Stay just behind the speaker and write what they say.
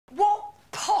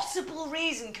single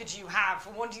reason could you have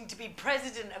for wanting to be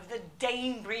president of the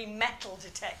Danebury Metal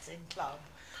Detecting Club?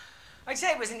 I'd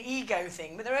say it was an ego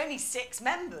thing, but there are only 6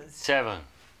 members. 7.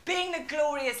 Being the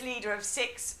glorious leader of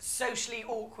 6 socially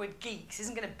awkward geeks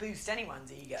isn't going to boost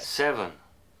anyone's ego. 7.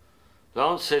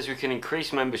 Lance says we can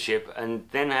increase membership and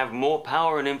then have more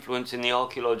power and influence in the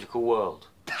archaeological world.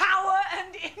 Power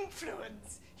and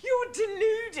influence? You're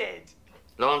deluded.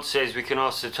 Lance says we can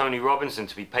ask Sir Tony Robinson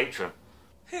to be patron.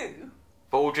 Who?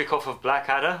 Baldrick off of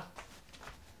Blackadder.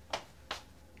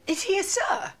 Is he a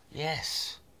sir?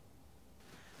 Yes.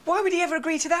 Why would he ever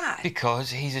agree to that? Because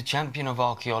he's a champion of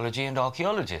archaeology and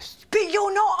archaeologists. But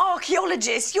you're not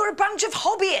archaeologists, you're a bunch of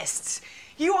hobbyists.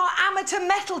 You are amateur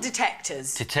metal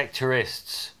detectors.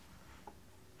 Detectorists.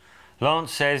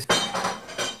 Lance says...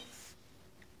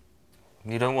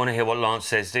 You don't want to hear what Lance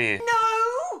says, do you? No!